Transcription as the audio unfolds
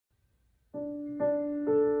Good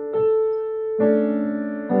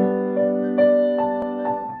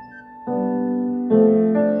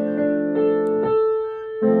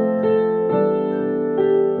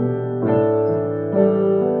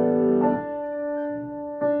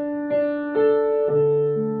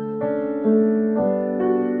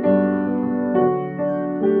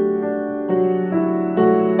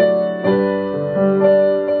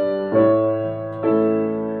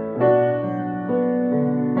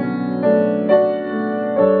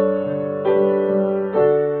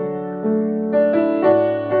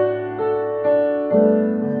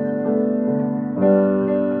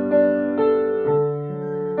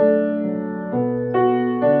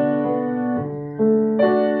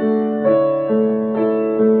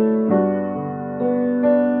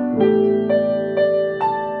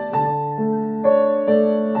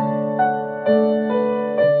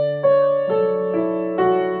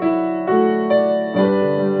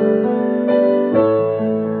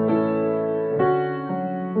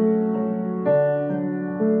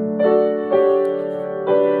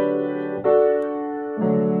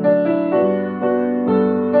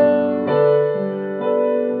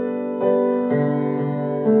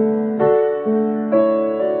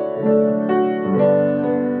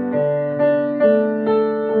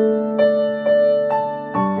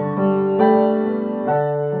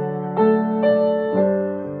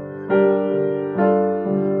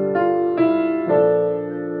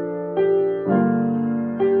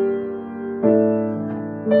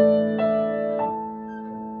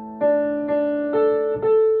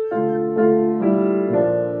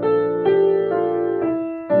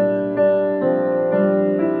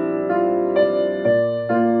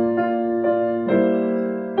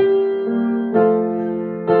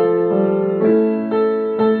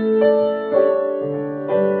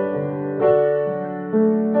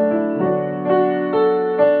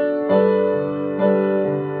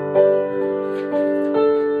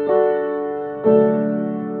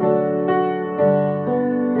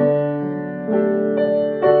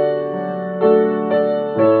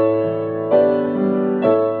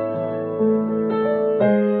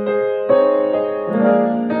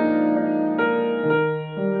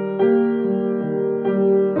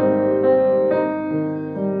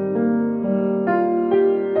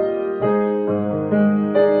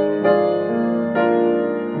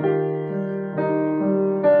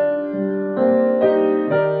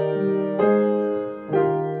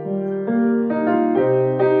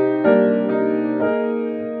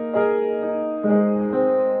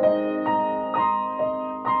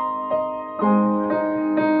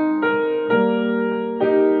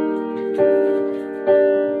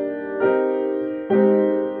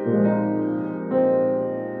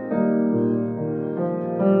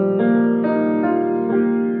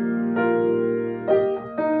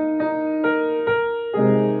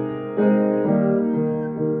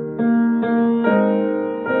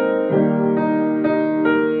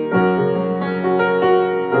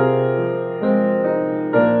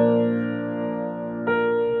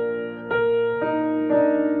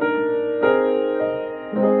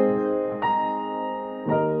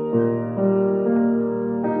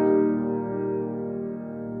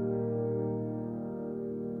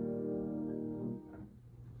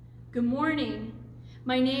morning.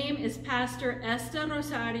 My name is Pastor Esther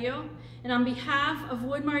Rosario, and on behalf of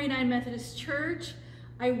Woodmar United Methodist Church,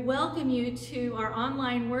 I welcome you to our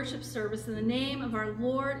online worship service in the name of our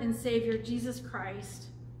Lord and Savior, Jesus Christ.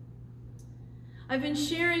 I've been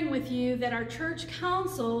sharing with you that our church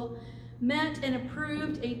council met and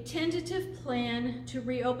approved a tentative plan to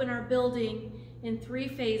reopen our building in 3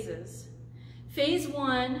 phases. Phase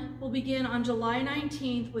 1 will begin on July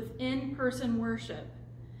 19th with in-person worship.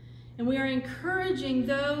 And we are encouraging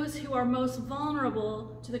those who are most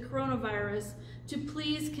vulnerable to the coronavirus to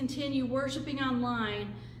please continue worshiping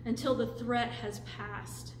online until the threat has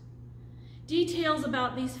passed. Details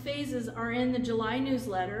about these phases are in the July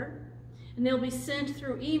newsletter, and they'll be sent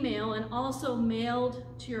through email and also mailed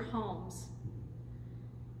to your homes.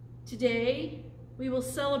 Today, we will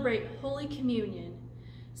celebrate Holy Communion.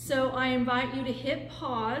 So I invite you to hit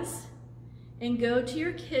pause and go to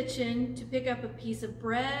your kitchen to pick up a piece of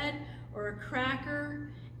bread or a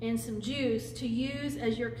cracker and some juice to use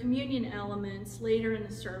as your communion elements later in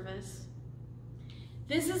the service.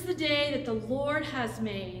 This is the day that the Lord has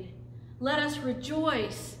made. Let us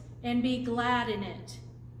rejoice and be glad in it.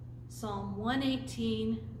 Psalm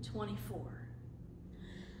 118:24.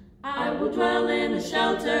 I will dwell in the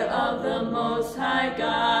shelter of the Most High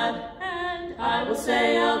God, and I will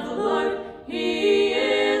say of the Lord, He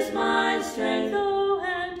is my strength. Oh,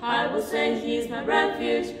 and I will say He's my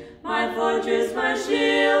refuge, my fortress, my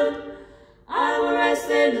shield.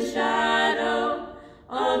 in the shadow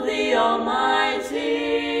of the Almighty.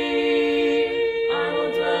 I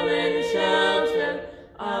will dwell in the shelter.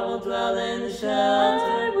 I will dwell in the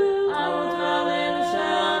shelter. I will dwell in the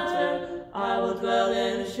shelter. I will dwell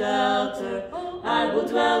in the shelter. I will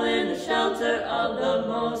dwell in the shelter of the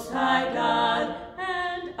Most High God.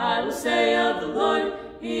 And I will say of the Lord,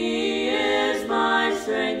 He is my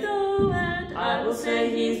strength. And I will say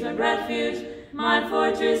He's my refuge, my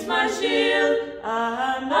fortress, my shield.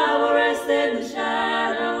 And I will rest in the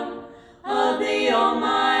shadow of the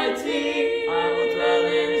Almighty. I will dwell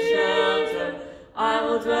in the shelter. I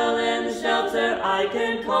will dwell in the shelter. I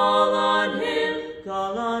can call on Him,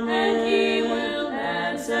 and He will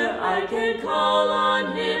answer. I can call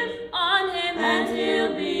on Him, and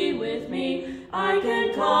He'll be with me. I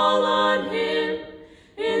can call on Him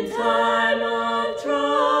in time of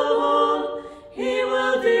trouble. He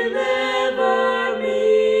will deliver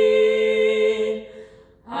me.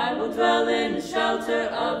 I will dwell in the shelter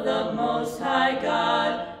of the Most High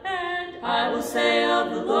God, and I will say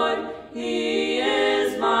of the Lord, He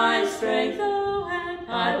is my strength.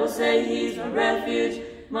 I will say He's my refuge,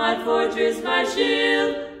 my fortress, my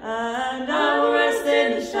shield, and I will rest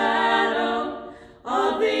in the shadow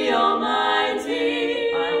of the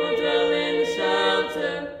Almighty. I will dwell in the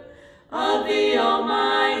shelter of the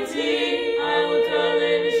Almighty. I will dwell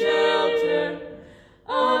in the shelter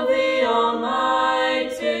of the Almighty.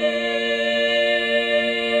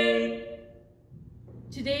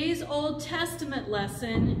 Today's Old Testament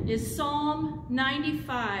lesson is Psalm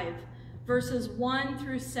 95, verses 1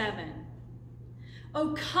 through 7.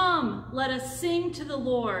 Oh, come, let us sing to the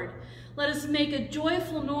Lord. Let us make a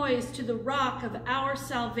joyful noise to the rock of our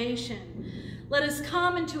salvation. Let us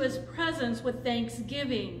come into His presence with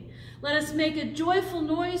thanksgiving. Let us make a joyful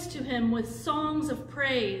noise to Him with songs of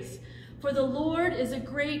praise. For the Lord is a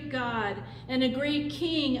great God and a great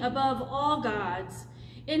King above all gods.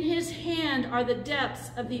 In His hand are the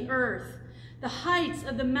depths of the earth. The heights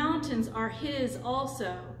of the mountains are His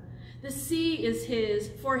also. The sea is His,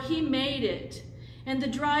 for He made it, and the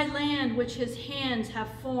dry land which His hands have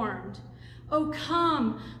formed. O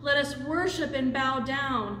come, let us worship and bow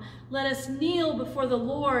down. Let us kneel before the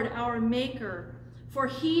Lord our Maker. For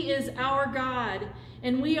He is our God,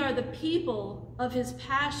 and we are the people of His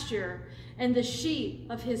pasture and the sheep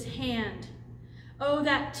of His hand. Oh,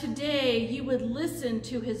 that today you would listen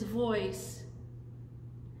to His voice.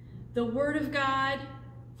 The word of God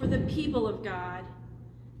for the people of God.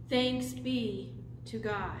 Thanks be to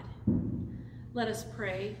God. Let us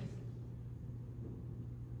pray.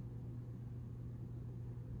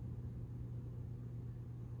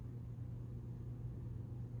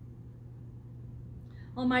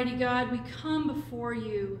 Almighty God, we come before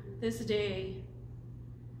you this day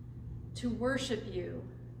to worship you.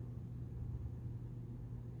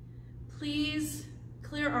 Please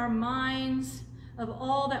clear our minds of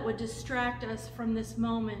all that would distract us from this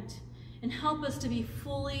moment and help us to be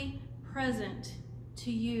fully present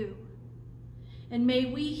to you. And may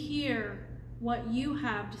we hear what you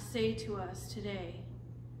have to say to us today.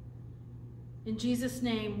 In Jesus'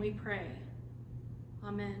 name we pray.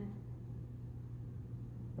 Amen.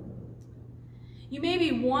 You may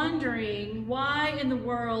be wondering why in the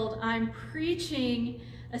world I'm preaching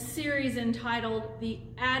a series entitled The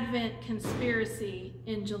Advent Conspiracy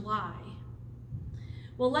in July.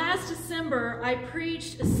 Well, last December, I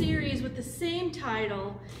preached a series with the same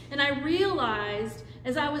title, and I realized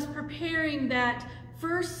as I was preparing that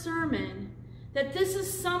first sermon that this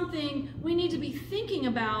is something we need to be thinking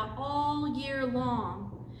about all year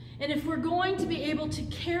long. And if we're going to be able to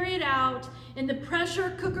carry it out in the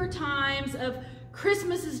pressure cooker times of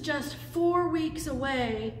Christmas is just 4 weeks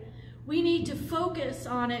away, we need to focus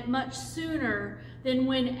on it much sooner than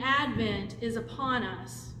when Advent is upon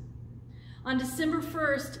us. On December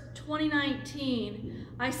 1st, 2019,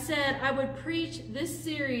 I said I would preach this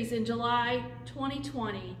series in July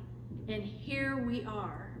 2020, and here we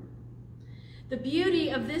are. The beauty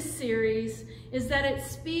of this series is that it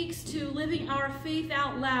speaks to living our faith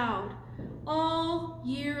out loud all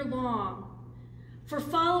year long. For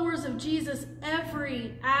followers of Jesus,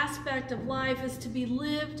 every aspect of life is to be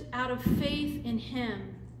lived out of faith in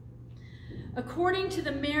Him. According to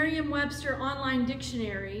the Merriam-Webster Online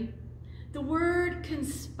Dictionary, the word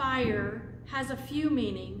conspire has a few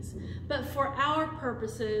meanings, but for our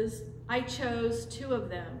purposes, I chose 2 of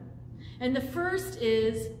them. And the first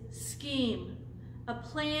is scheme, a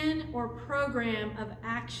plan or program of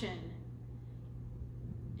action.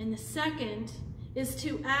 And the second is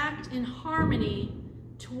to act in harmony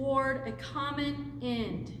toward a common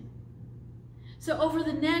end. So over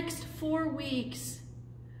the next 4 weeks,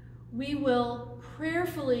 we will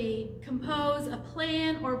prayerfully compose a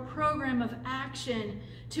plan or program of action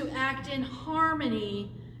to act in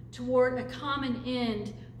harmony toward a common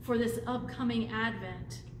end for this upcoming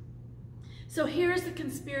Advent. So here's the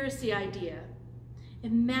conspiracy idea.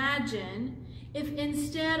 Imagine if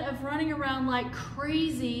instead of running around like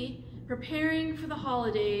crazy preparing for the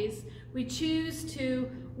holidays, we choose to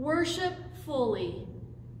worship fully,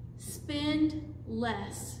 spend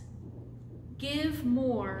less, give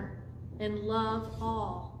more, and love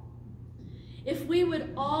all. If we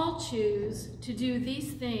would all choose to do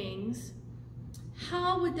these things,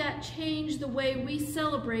 how would that change the way we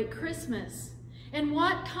celebrate Christmas? And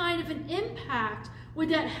what kind of an impact would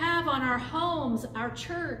that have on our homes, our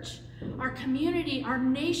church, our community, our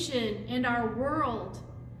nation, and our world?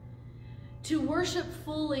 To worship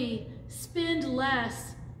fully, spend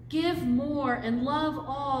less, give more, and love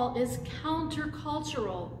all is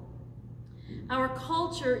countercultural. Our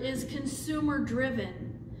culture is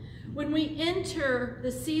consumer-driven. When we enter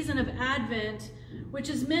the season of Advent, which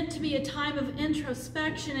is meant to be a time of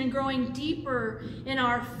introspection and growing deeper in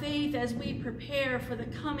our faith as we prepare for the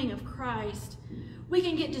coming of Christ, we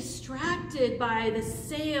can get distracted by the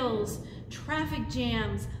sales, traffic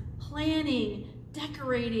jams, planning,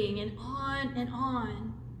 decorating, and on and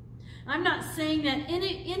on. I'm not saying that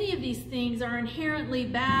any of these things are inherently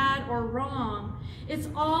bad or wrong. It's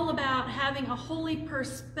all about having a holy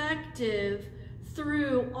perspective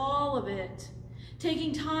through all of it.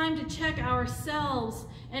 Taking time to check ourselves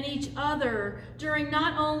and each other during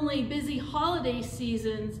not only busy holiday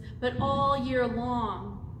seasons, but all year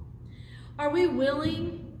long. Are we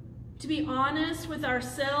willing to be honest with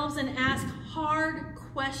ourselves and ask hard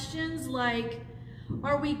questions like,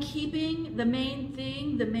 are we keeping the main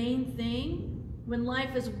thing when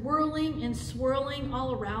life is whirling and swirling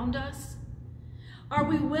all around us? Are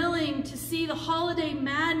we willing to see the holiday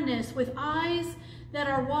madness with eyes that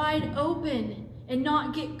are wide open and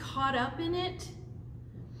not get caught up in it?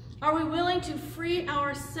 Are we willing to free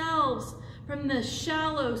ourselves from the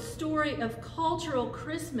shallow story of cultural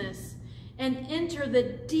Christmas and enter the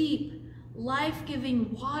deep,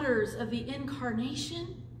 life-giving waters of the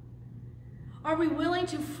Incarnation? Are we willing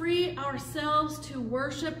to free ourselves to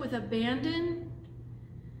worship with abandon?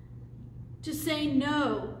 To say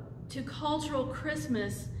no to cultural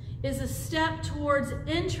Christmas is a step towards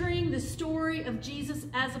entering the story of Jesus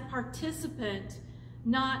as a participant,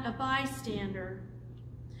 not a bystander.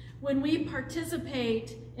 When we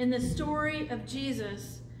participate in the story of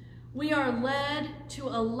Jesus, we are led to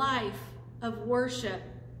a life of worship,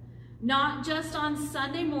 not just on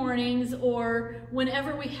Sunday mornings or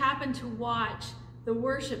whenever we happen to watch the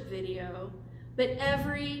worship video, but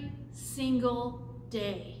every single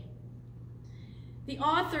day. The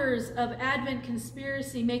authors of Advent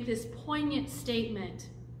Conspiracy make this poignant statement: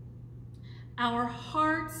 our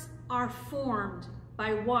hearts are formed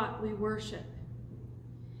by what we worship.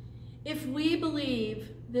 If we believe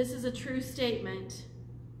this is a true statement,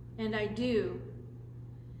 and I do,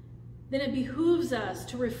 then it behooves us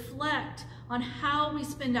to reflect on how we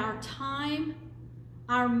spend our time,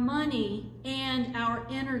 our money, and our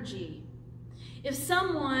energy. If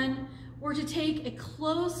someone were to take a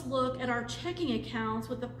close look at our checking accounts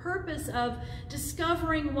with the purpose of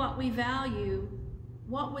discovering what we value,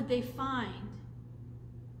 what would they find?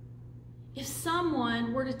 If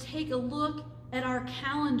someone were to take a look at our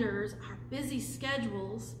calendars, our busy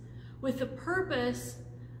schedules, with the purpose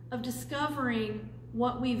of discovering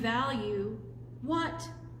what we value, what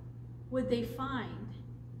would they find?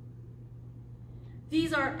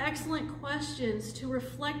 These are excellent questions to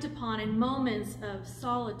reflect upon in moments of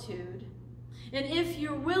solitude. And if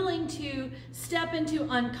you're willing to step into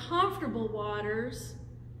uncomfortable waters,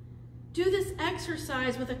 do this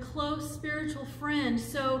exercise with a close spiritual friend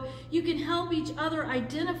so you can help each other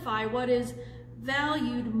identify what is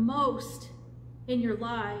valued most in your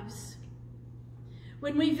lives.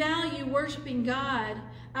 When we value worshiping God,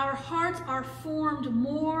 our hearts are formed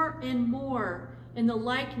more and more in the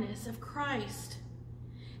likeness of Christ.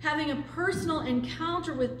 Having a personal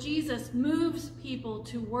encounter with Jesus moves people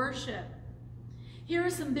to worship. Here are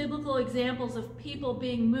some biblical examples of people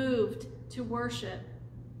being moved to worship.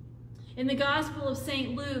 In the Gospel of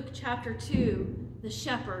St. Luke, chapter 2, the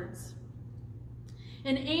shepherds.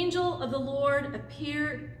 An angel of the Lord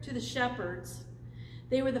appeared to the shepherds.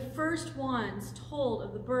 They were the first ones told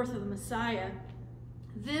of the birth of the Messiah.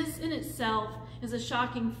 This in itself is a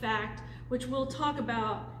shocking fact, which we'll talk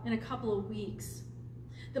about in a couple of weeks.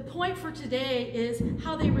 The point for today is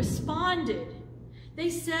how they responded. They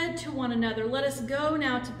said to one another, "Let us go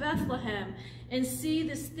now to Bethlehem and see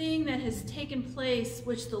this thing that has taken place,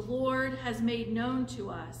 which the Lord has made known to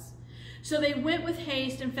us." So they went with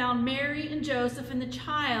haste and found Mary and Joseph and the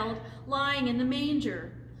child lying in the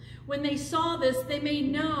manger. When they saw this, they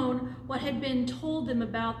made known what had been told them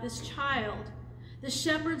about this child. The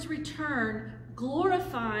shepherds returned,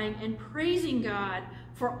 glorifying and praising God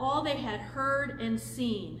for all they had heard and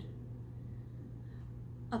seen.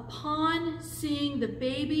 Upon seeing the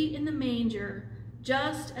baby in the manger,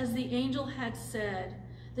 just as the angel had said,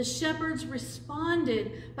 the shepherds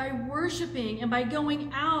responded by worshiping and by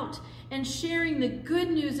going out and sharing the good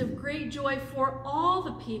news of great joy for all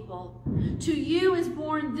the people. To you is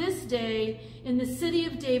born this day in the city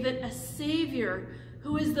of David a Savior,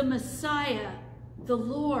 who is the Messiah, the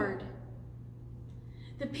Lord.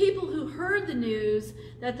 The people who heard the news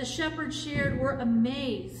that the shepherds shared were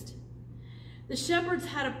amazed. The shepherds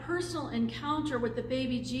had a personal encounter with the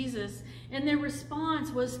baby Jesus, and their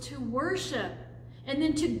response was to worship and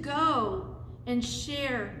then to go and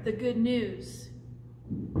share the good news.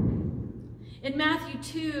 In Matthew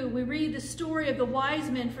 2, we read the story of the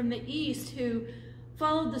wise men from the east who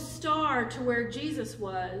followed the star to where Jesus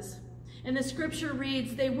was. And the scripture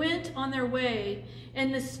reads, they went on their way,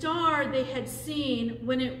 and the star they had seen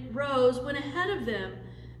when it rose went ahead of them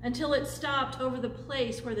until it stopped over the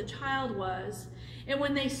place where the child was. And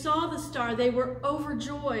when they saw the star, they were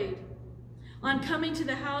overjoyed. On coming to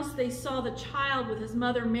the house, they saw the child with his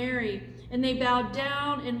mother Mary, and they bowed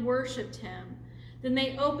down and worshiped him. Then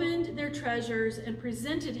they opened their treasures and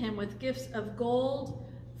presented him with gifts of gold,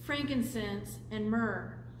 frankincense, and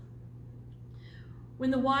myrrh.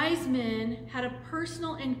 When the wise men had a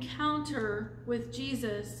personal encounter with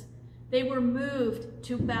Jesus, they were moved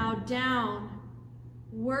to bow down,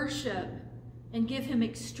 worship, and give him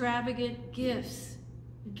extravagant gifts,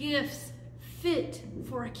 gifts fit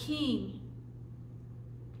for a king.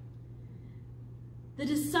 The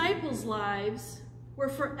disciples' lives were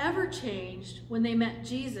forever changed when they met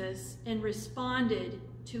Jesus and responded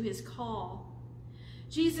to his call.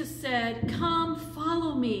 Jesus said, "Come,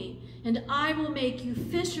 follow me, and I will make you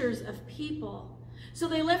fishers of people." So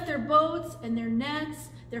they left their boats and their nets,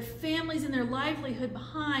 their families and their livelihood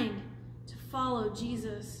behind to follow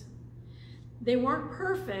Jesus. They weren't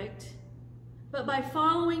perfect, but by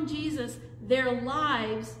following Jesus, their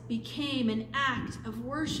lives became an act of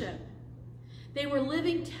worship. They were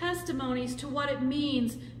living testimonies to what it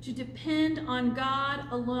means to depend on God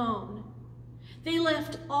alone. They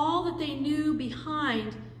left all that they knew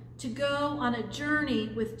behind to go on a journey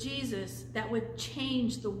with Jesus that would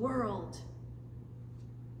change the world.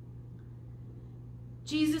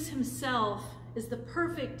 Jesus himself is the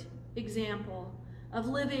perfect example of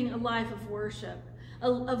living a life of worship,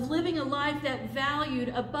 of living a life that valued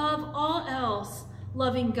above all else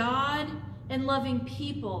loving God and loving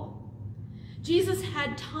people. Jesus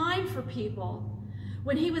had time for people.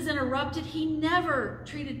 When he was interrupted, he never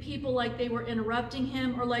treated people like they were interrupting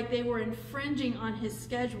him or like they were infringing on his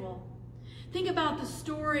schedule. Think about the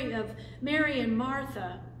story of Mary and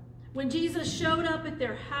Martha. When Jesus showed up at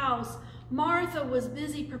their house, Martha was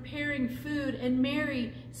busy preparing food and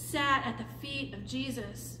Mary sat at the feet of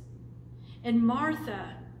Jesus. And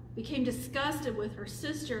Martha became disgusted with her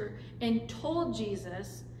sister and told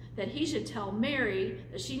Jesus that he should tell Mary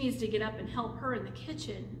that she needs to get up and help her in the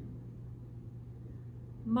kitchen.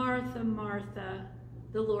 "Martha, Martha,"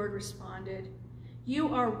 the Lord responded,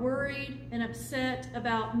 "you are worried and upset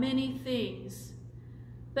about many things,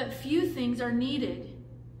 but few things are needed,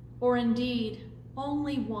 or indeed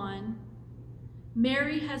only one.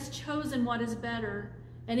 Mary has chosen what is better,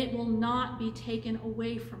 and it will not be taken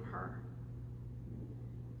away from her."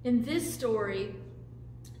 In this story,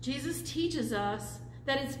 Jesus teaches us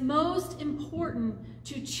that it's most important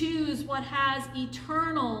to choose what has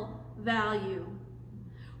eternal value.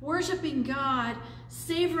 Worshiping God,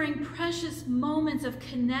 savoring precious moments of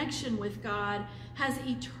connection with God, has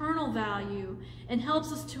eternal value and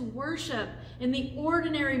helps us to worship in the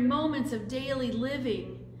ordinary moments of daily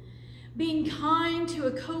living. Being kind to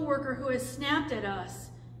a coworker who has snapped at us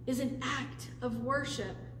is an act of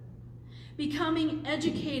worship. Becoming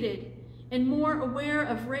educated and more aware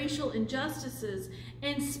of racial injustices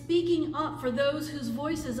and speaking up for those whose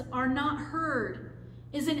voices are not heard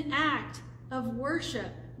is an act of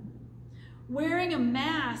worship. Wearing a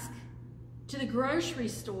mask to the grocery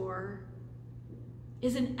store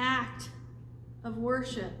is an act of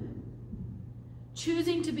worship.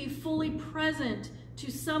 Choosing to be fully present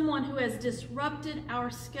to someone who has disrupted our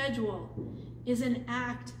schedule is an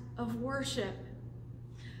act of worship.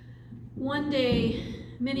 One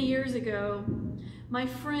day, many years ago, my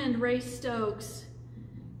friend Ray Stokes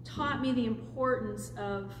taught me the importance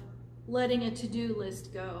of letting a to-do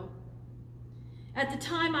list go. At the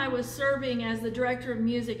time, I was serving as the director of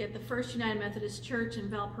music at the First United Methodist Church in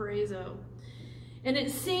Valparaiso. And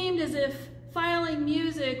it seemed as if filing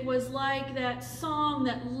music was like that song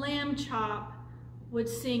that Lamb Chop would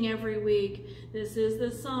sing every week. This is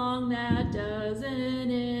the song that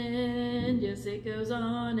doesn't end. Yes, it goes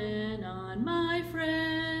on and on, my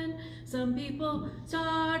friend. Some people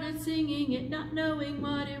started singing it not knowing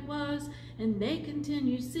what it was, and they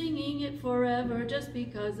continued singing it forever just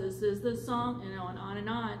because this is the song, and on and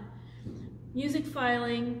on. Music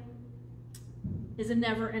filing is a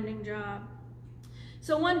never-ending job.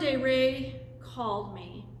 So one day Ray called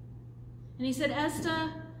me, and he said,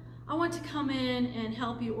 Esta, I want to come in and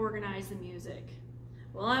help you organize the music.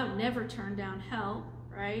 Well, I would never turn down help,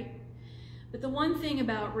 right? But the one thing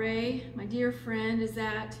about Ray, my dear friend, is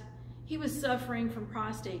that he was suffering from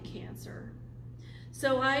prostate cancer.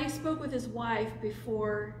 So I spoke with his wife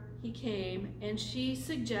before he came, and she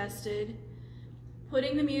suggested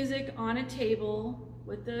putting the music on a table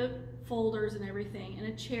with the folders and everything and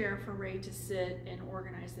a chair for Ray to sit and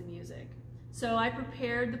organize the music. So I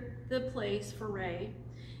prepared the place for Ray,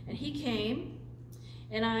 and he came,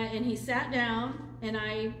 and he sat down, and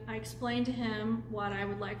I explained to him what I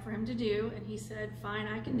would like for him to do, and he said, fine,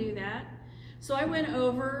 I can do that. So I went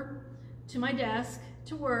over to my desk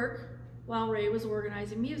to work while Ray was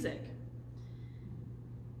organizing music.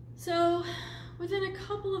 So within a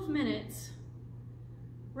couple of minutes,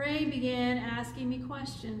 Ray began asking me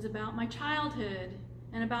questions about my childhood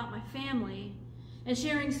and about my family, and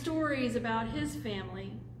sharing stories about his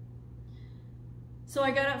family. So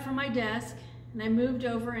I got up from my desk and I moved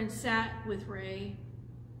over and sat with Ray,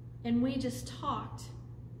 and we just talked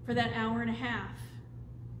for that hour and a half.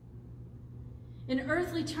 In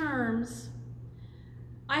earthly terms,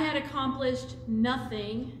 I had accomplished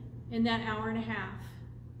nothing in that hour and a half.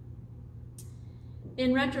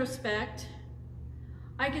 In retrospect,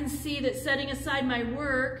 I can see that setting aside my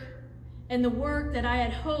work and the work that I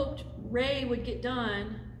had hoped Ray would get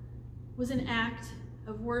done was an act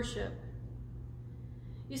of worship.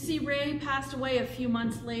 You see, Ray passed away a few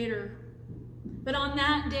months later, but on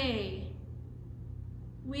that day,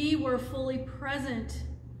 we were fully present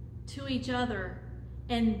to each other,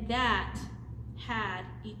 and that had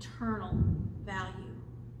eternal value.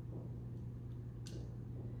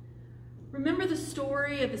 Remember the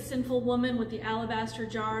story of the sinful woman with the alabaster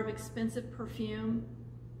jar of expensive perfume?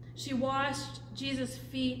 She washed Jesus'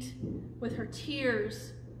 feet with her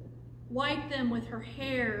tears, wiped them with her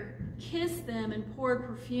hair, kissed them, and poured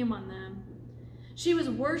perfume on them. She was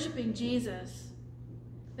worshiping Jesus.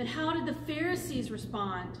 But how did the Pharisees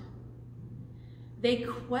respond? They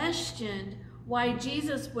questioned why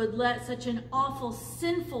Jesus would let such an awful,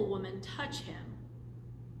 sinful woman touch him.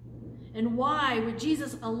 And why would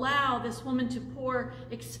Jesus allow this woman to pour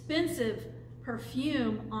expensive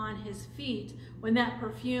perfume on his feet when that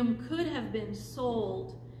perfume could have been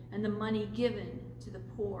sold and the money given to the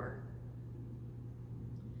poor?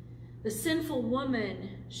 The sinful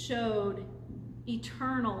woman showed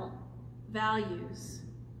eternal values,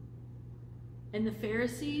 and the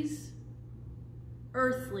Pharisees,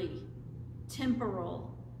 earthly,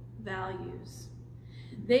 temporal values.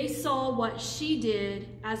 They saw what she did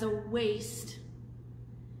as a waste.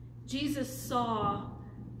 Jesus saw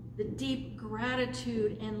the deep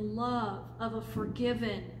gratitude and love of a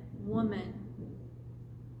forgiven woman.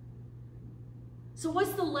 So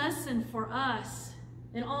what's the lesson for us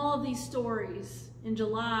in all of these stories in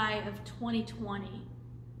July of 2020?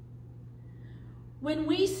 When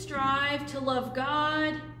we strive to love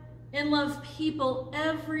God and love people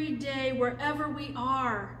every day, wherever we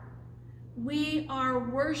are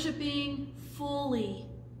worshiping fully.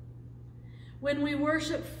 When we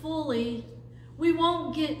worship fully, we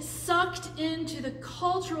won't get sucked into the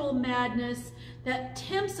cultural madness that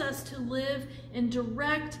tempts us to live in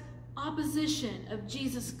direct opposition of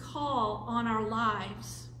Jesus' call on our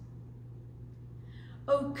lives.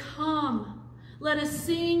 Oh, come, let us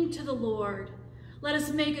sing to the Lord. Let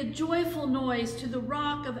us make a joyful noise to the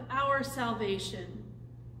rock of our salvation.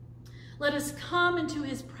 Let us come into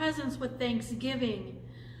his presence with thanksgiving.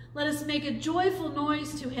 Let us make a joyful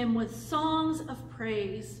noise to him with songs of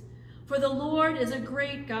praise. For the Lord is a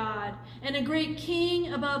great God and a great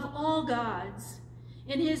King above all gods.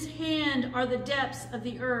 In his hand are the depths of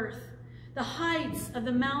the earth. The heights of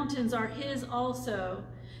the mountains are his also.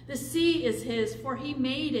 The sea is his, for he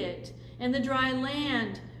made it, and the dry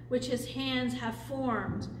land which his hands have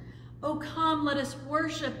formed. O come, let us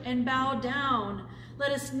worship and bow down.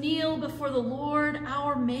 Let us kneel before the Lord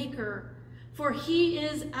our Maker, for he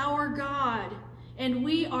is our God, and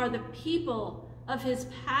we are the people of his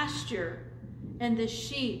pasture and the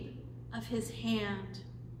sheep of his hand.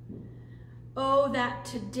 Oh, that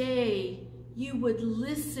today you would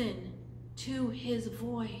listen to his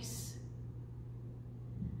voice.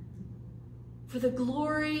 For the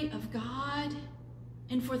glory of God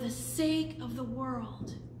and for the sake of the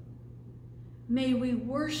world, may we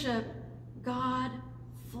worship God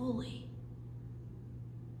fully.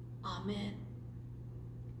 Amen.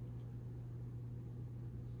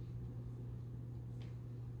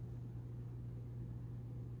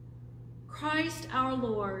 Christ our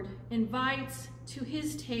Lord invites to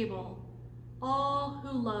his table all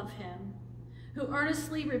who love him, who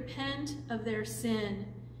earnestly repent of their sin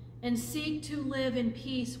and seek to live in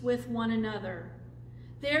peace with one another.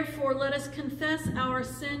 Therefore, let us confess our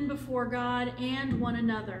sin before God and one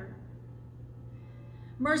another.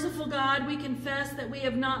 Merciful God, we confess that we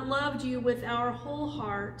have not loved you with our whole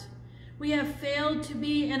heart. We have failed to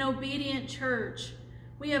be an obedient church.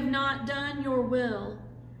 We have not done your will.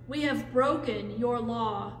 We have broken your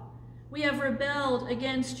law. We have rebelled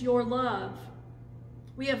against your love.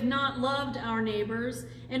 We have not loved our neighbors,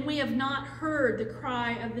 and we have not heard the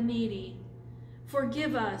cry of the needy.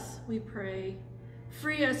 Forgive us, we pray.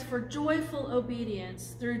 Free us for joyful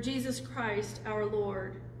obedience through Jesus Christ our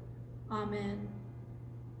Lord. Amen.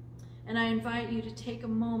 And I invite you to take a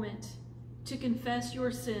moment to confess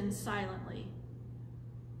your sins silently.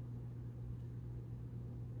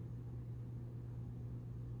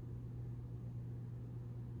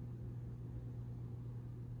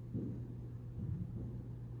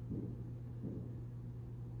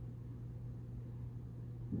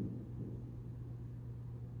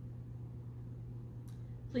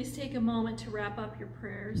 Please take a moment to wrap up your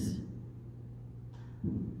prayers.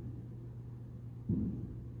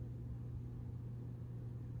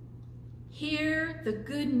 Hear the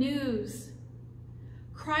good news.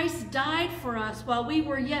 Christ died for us while we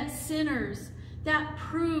were yet sinners. That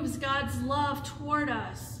proves God's love toward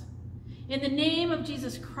us. In the name of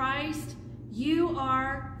Jesus Christ, you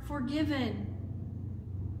are forgiven.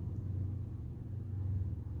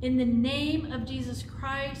 In the name of Jesus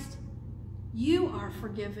Christ, you are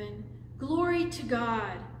forgiven. Glory to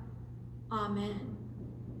God. Amen.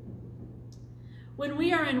 When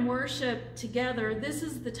we are in worship together, this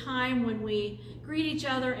is the time when we greet each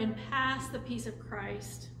other and pass the peace of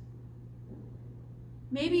Christ.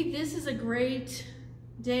 Maybe this is a great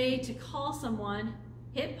day to call someone,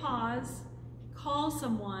 hit pause, call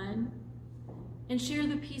someone, and share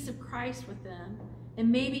the peace of Christ with them,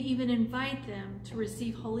 and maybe even invite them to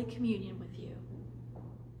receive Holy Communion with you.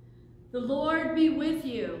 The Lord be with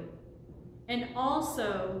you, and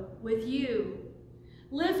also with you.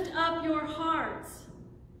 Lift up your hearts.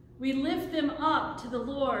 We lift them up to the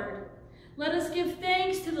Lord. Let us give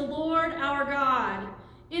thanks to the Lord our God.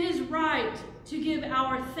 It is right to give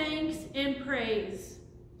our thanks and praise.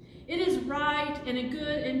 It is right and a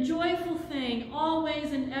good and joyful thing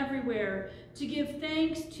always and everywhere to give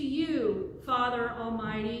thanks to you, Father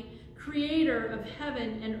Almighty, creator of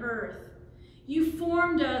heaven and earth. You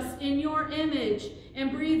formed us in your image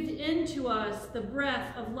and breathed into us the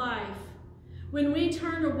breath of life. When we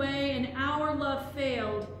turned away and our love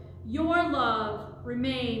failed, your love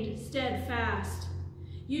remained steadfast.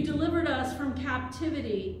 You delivered us from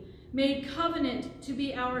captivity, made covenant to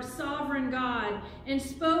be our sovereign God, and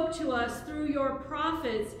spoke to us through your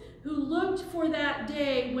prophets who looked for that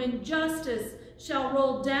day when justice shall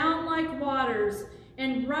roll down like waters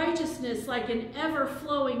and righteousness like an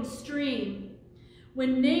ever-flowing stream.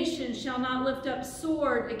 When nation shall not lift up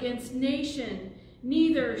sword against nation,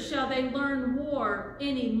 neither shall they learn war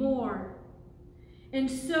any more. And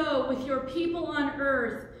so, with your people on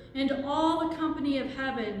earth and all the company of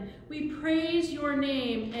heaven, we praise your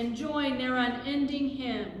name and join their unending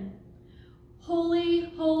hymn.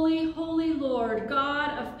 Holy, holy, holy Lord,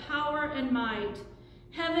 God of power and might,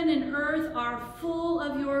 heaven and earth are full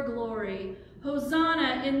of your glory.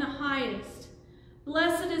 Hosanna in the highest.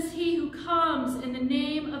 Blessed is he who comes in the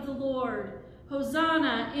name of the Lord.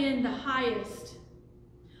 Hosanna in the highest.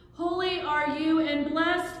 Holy are you, and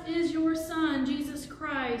blessed is your Son, Jesus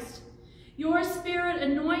Christ. Your Spirit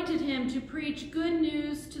anointed him to preach good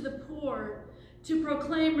news to the poor, to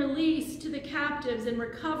proclaim release to the captives and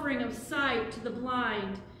recovering of sight to the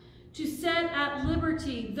blind, to set at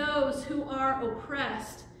liberty those who are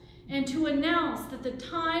oppressed, and to announce that the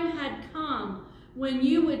time had come when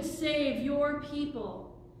you would save your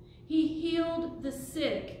people. He healed the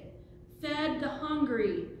sick, fed the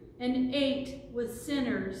hungry, and ate with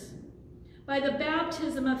sinners. By the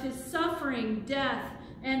baptism of his suffering, death,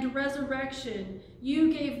 and resurrection,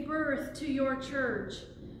 you gave birth to your church,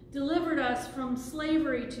 delivered us from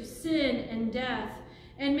slavery to sin and death,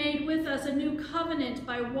 and made with us a new covenant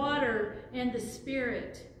by water and the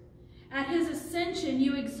Spirit. At his ascension,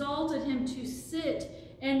 you exalted him to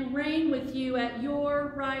sit and reign with you at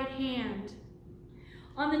your right hand.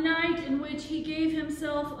 On the night in which he gave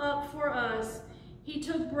himself up for us, he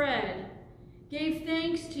took bread, gave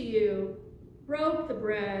thanks to you, broke the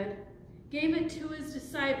bread, gave it to his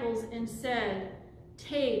disciples, and said,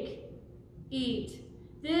 "Take, eat.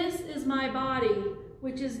 This is my body,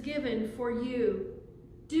 which is given for you.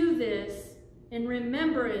 Do this in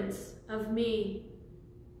remembrance of me."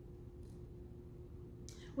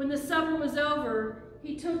 When the supper was over,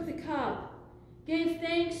 he took the cup, gave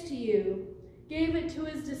thanks to you, gave it to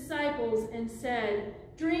his disciples, and said,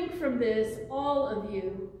 "Drink from this, all of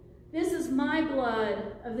you. This is my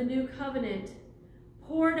blood of the new covenant,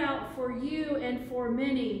 poured out for you and for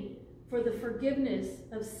many for the forgiveness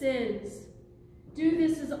of sins. Do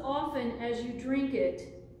this as often as you drink it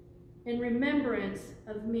in remembrance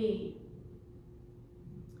of me."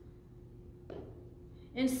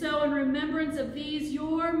 And so in remembrance of these,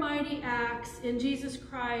 your mighty acts in Jesus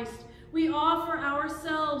Christ, we offer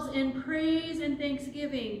ourselves in praise and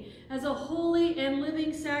thanksgiving as a holy and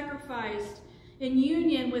living sacrifice in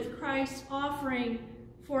union with Christ's offering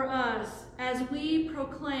for us as we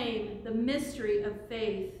proclaim the mystery of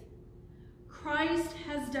faith. Christ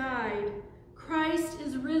has died. Christ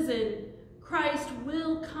is risen. Christ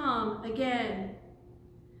will come again.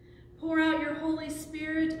 Pour out your Holy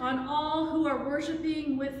Spirit on all who are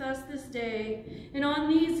worshiping with us this day and on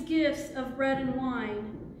these gifts of bread and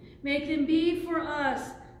wine. Make them be for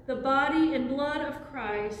us the body and blood of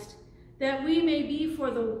Christ, that we may be for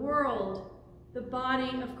the world the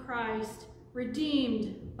body of Christ,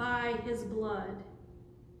 redeemed by his blood.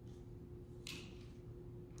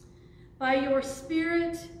 By your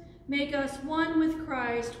Spirit, make us one with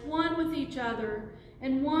Christ, one with each other,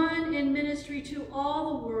 and one in ministry to all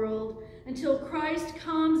the world, until Christ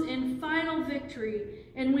comes in final victory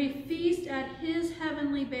and we feast at his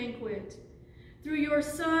heavenly banquet. Through your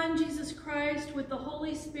Son, Jesus Christ, with the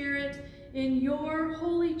Holy Spirit, in your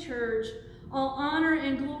holy church, all honor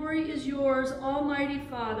and glory is yours, Almighty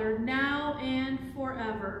Father, now and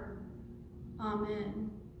forever. Amen.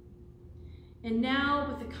 And now,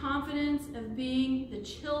 with the confidence of being the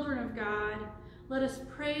children of God, let us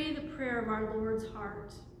pray the prayer of our Lord's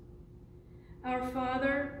heart. Our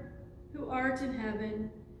Father, who art in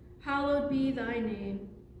heaven, hallowed be thy name.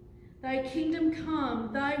 Thy kingdom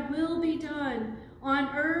come, thy will be done, on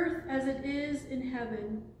earth as it is in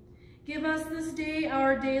heaven. Give us this day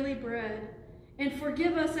our daily bread, and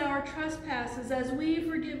forgive us our trespasses as we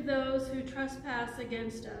forgive those who trespass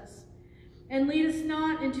against us. And lead us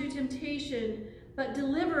not into temptation, but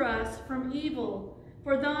deliver us from evil.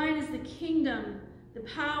 For thine is the kingdom, the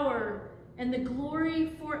power, and the glory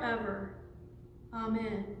forever.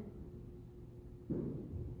 Amen.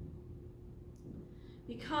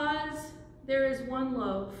 Because there is one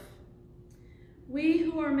loaf, we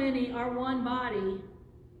who are many are one body,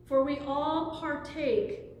 for we all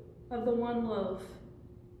partake of the one loaf.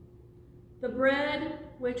 The bread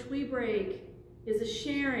which we break is a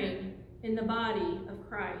sharing in the body of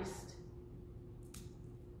Christ.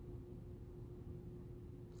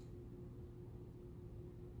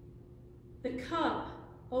 The cup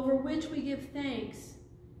over which we give thanks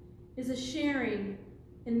is a sharing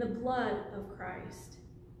in the blood of Christ.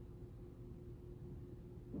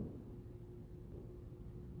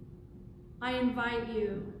 I invite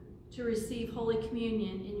you to receive Holy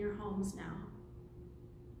Communion in your homes now.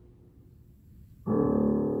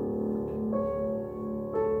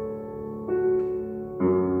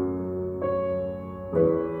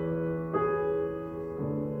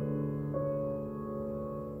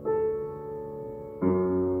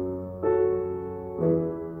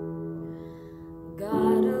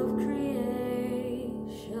 God of creation,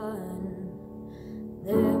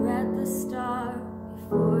 there at the start,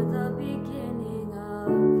 before the beginning of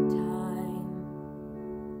time,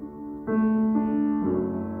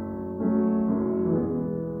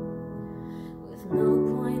 with no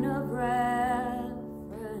point of reference,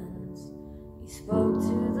 you spoke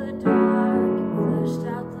to the dark and fleshed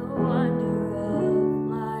out the wonder of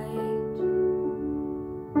light.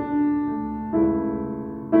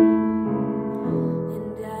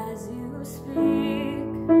 And as you speak,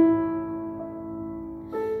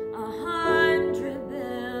 100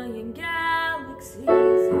 billion galaxies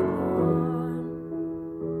are born.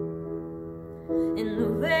 In the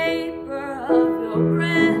vapor of your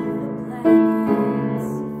breath, the planets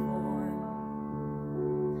form.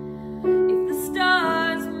 If the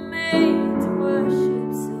stars were made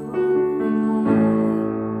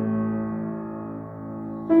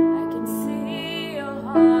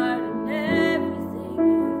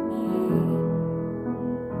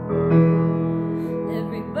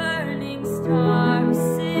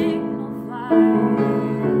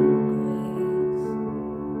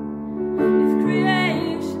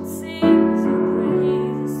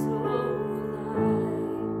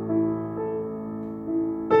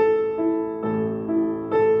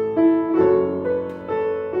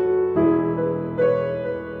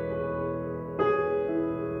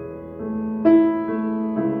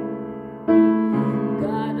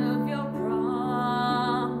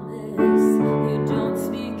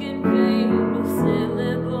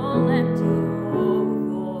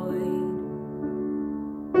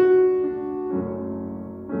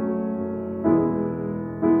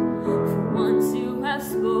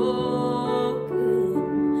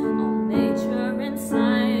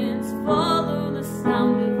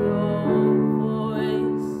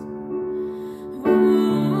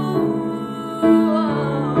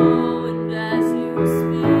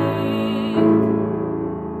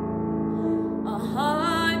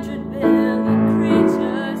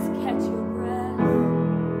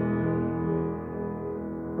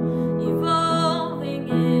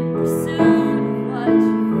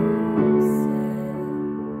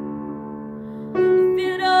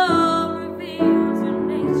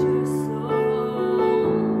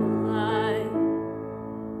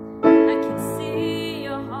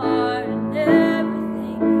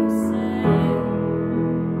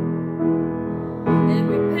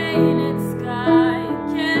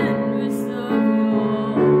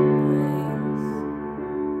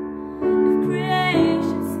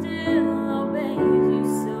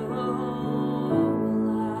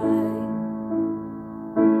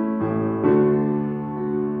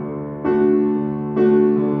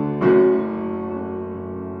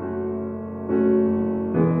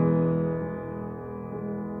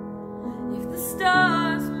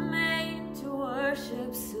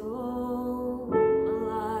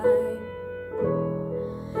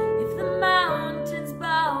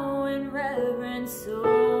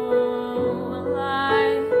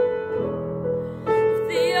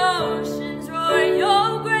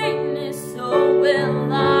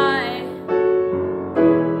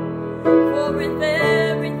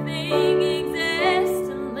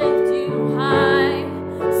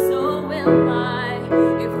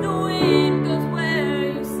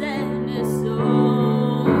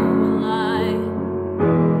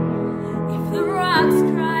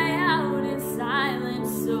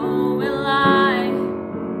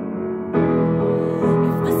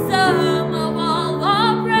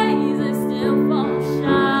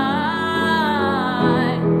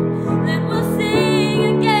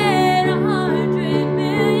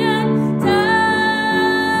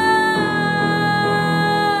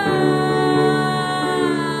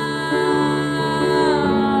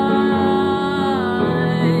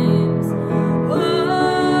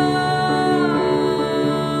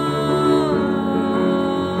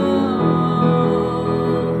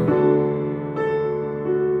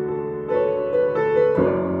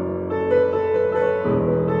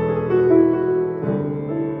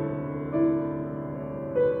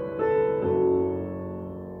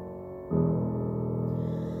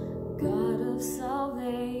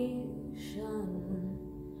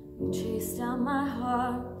down my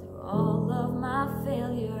heart through all of my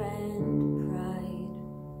failure and pride.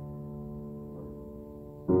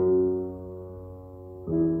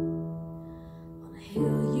 On a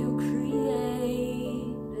hill you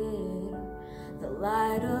created, the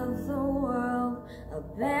light of the world,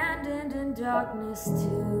 abandoned in darkness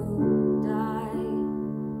to die.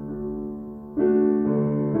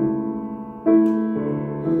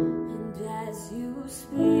 And as you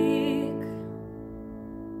speak,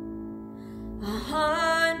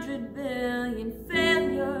 100 billion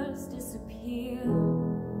failures disappear.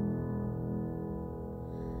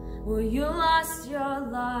 Well, you lost your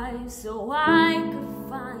life so I could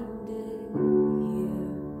find it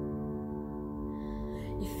here.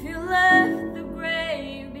 If you left the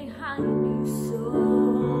grave behind you so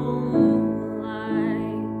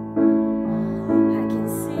alive, I can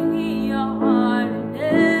see your heart and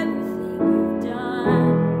everything you've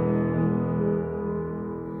done.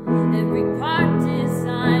 Every part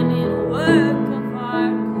designed in a work of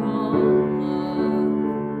art called love.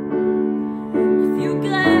 If you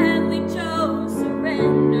gladly chose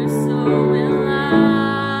surrender, so will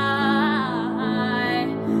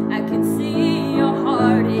I can see your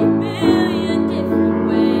heart 8 billion different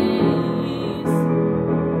ways.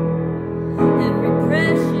 Every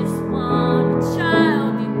precious one, a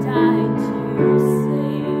child you died to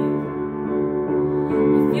save.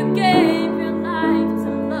 If you gave your life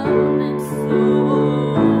to love and so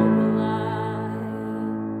alive,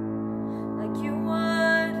 like you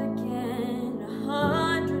would again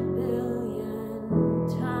 100 billion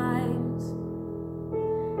times,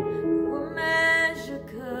 no measure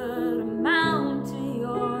could amount to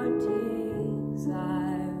your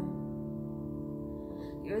desire.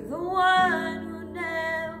 You're the one who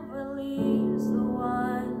never leaves the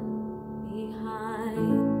one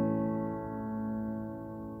behind.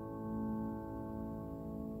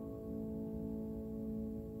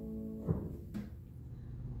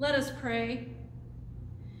 Let us pray.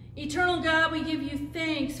 Eternal God, we give you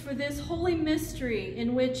thanks for this holy mystery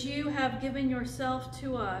in which you have given yourself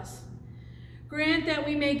to us. Grant that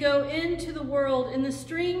we may go into the world in the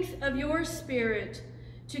strength of your Spirit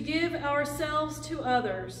to give ourselves to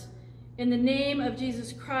others. In the name of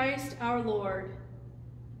Jesus Christ, our Lord.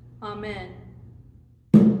 Amen.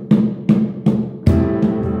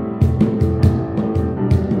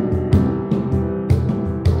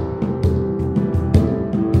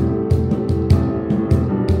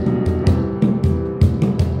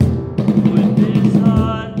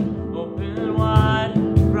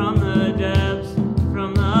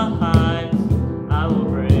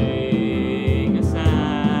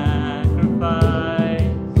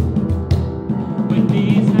 With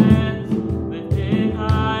these hands lifted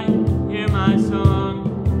high, hear my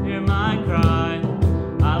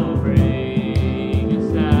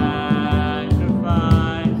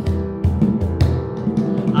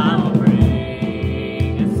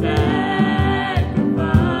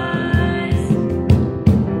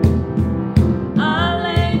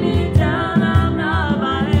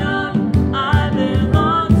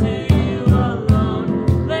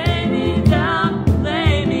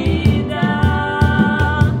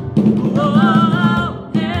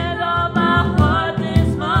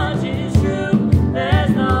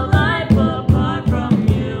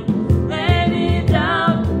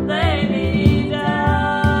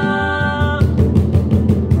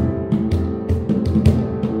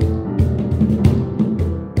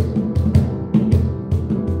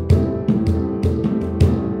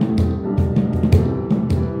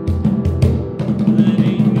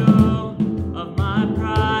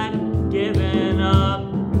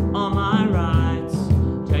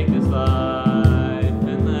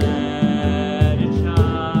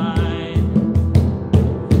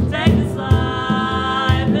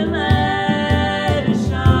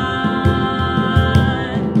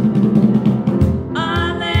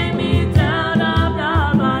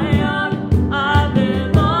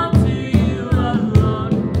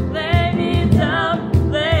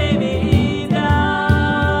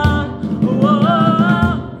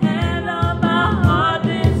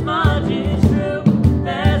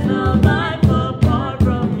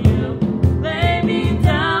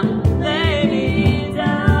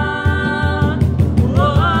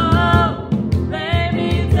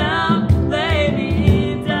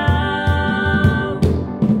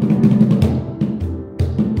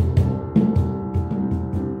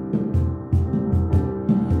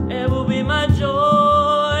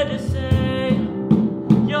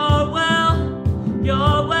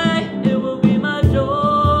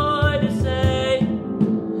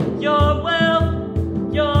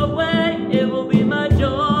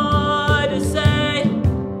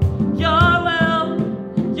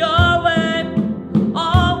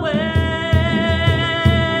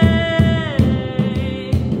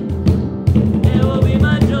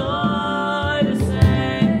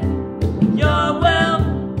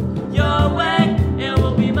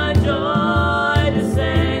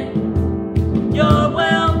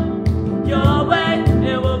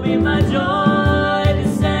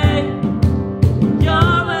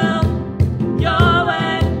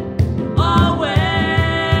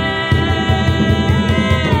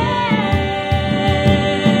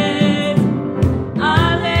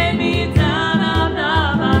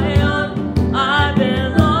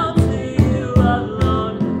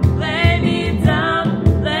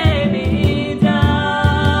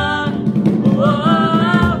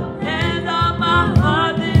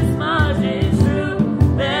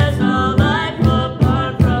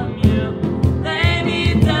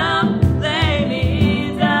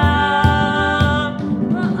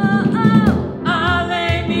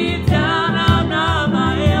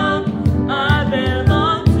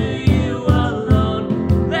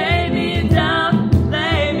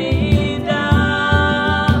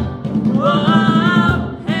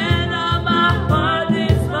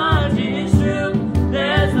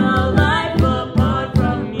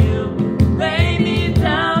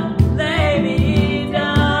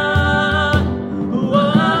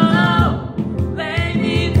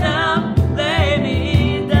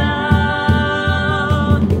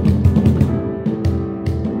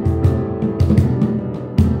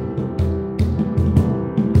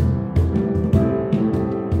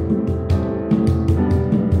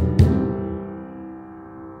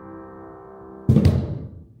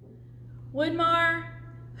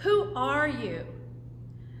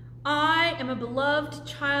am a beloved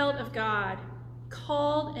child of God,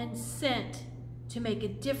 called and sent to make a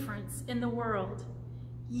difference in the world.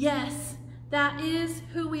 Yes, that is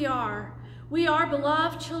who we are. We are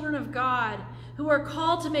beloved children of God who are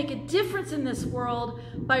called to make a difference in this world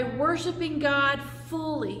by worshiping God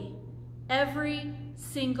fully every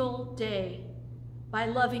single day, by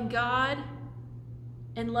loving God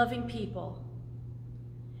and loving people.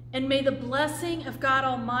 And may the blessing of God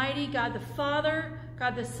Almighty, God the Father,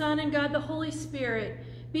 God the Son, and God the Holy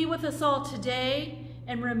Spirit be with us all today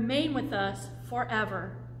and remain with us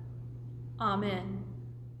forever. Amen.